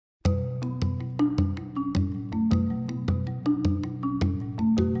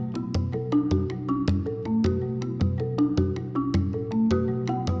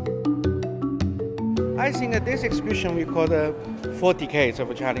I think this exhibition we call the 4 decades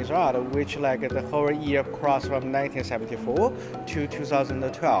of Chinese art, which like the whole year cross from 1974 to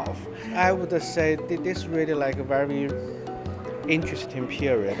 2012. I would say this really like a very interesting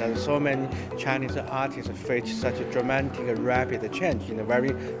period, and so many Chinese artists face such a dramatic and rapid change in a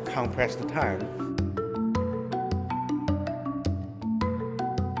very compressed time.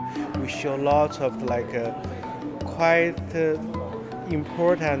 We show lots of like quite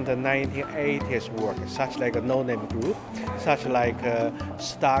important 1980s work, such like a No Name Group, such like a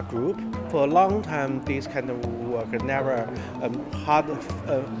Star Group. For a long time, this kind of work never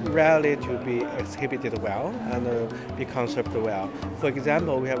rarely to be exhibited well and be conserved well. For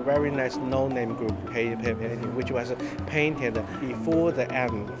example, we have a very nice No Name Group painting, which was painted before the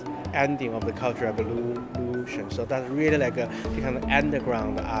ending of the Cultural Revolution. So that's really like a kind of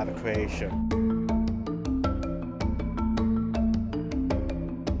underground art creation.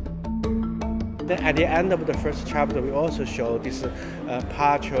 Then at the end of the first chapter, we also show this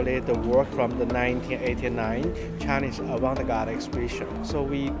partially the work from the 1989 Chinese avant-garde exhibition. So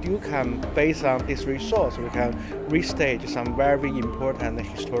we do can, based on this resource, we can restage some very important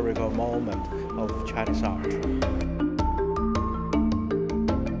historical moment of Chinese art.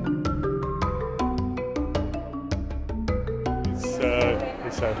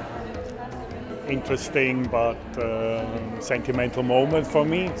 It's an interesting but sentimental moment for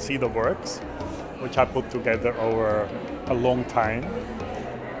me. See the works, which I put together over a long time,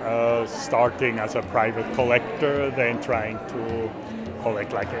 starting as a private collector, then trying to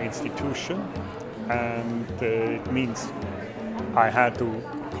collect like an institution, and it means I had to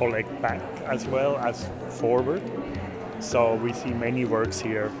collect back as well as forward. So we see many works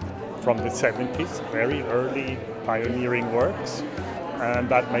here from the 70s, very early pioneering works, and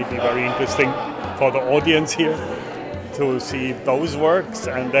that may be very interesting for the audience here to see those works,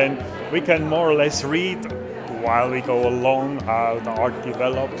 and then we can more or less read while we go along how the art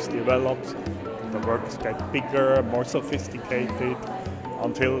develops, the works get bigger, more sophisticated,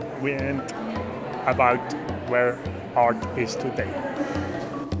 until we end about where art is today.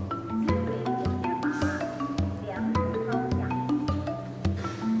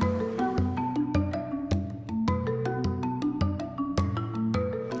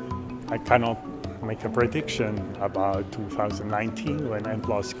 I cannot make a prediction about 2019 when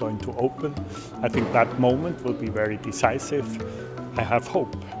EMPLA is going to open. I think that moment will be very decisive. I have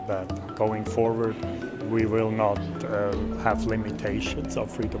hope that going forward we will not have limitations of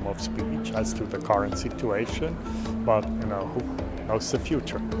freedom of speech as to the current situation, but who knows the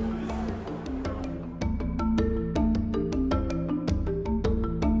future.